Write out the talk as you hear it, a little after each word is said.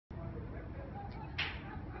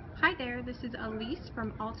Hi there, this is Elise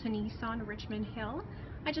from Alta Nissan Richmond Hill.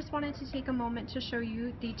 I just wanted to take a moment to show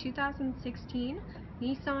you the 2016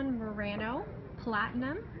 Nissan Murano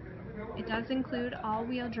Platinum. It does include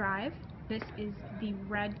all-wheel drive. This is the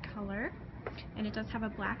red color, and it does have a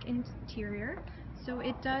black interior. So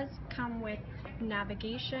it does come with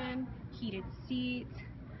navigation, heated seats,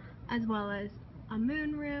 as well as a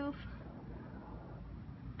moonroof,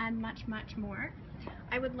 and much more.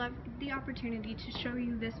 I would love the opportunity to show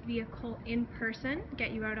you this vehicle in person,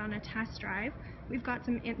 get you out on a test drive. We've got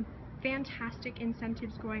some fantastic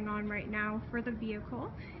incentives going on right now for the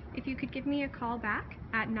vehicle. If you could give me a call back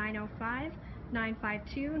at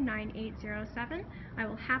 905-952-9807, I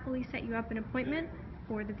will happily set you up an appointment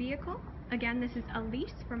for the vehicle. Again, this is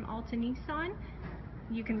Elise from Alta Nissan.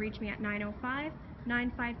 You can reach me at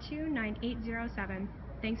 905-952-9807.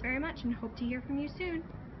 Thanks very much and hope to hear from you soon.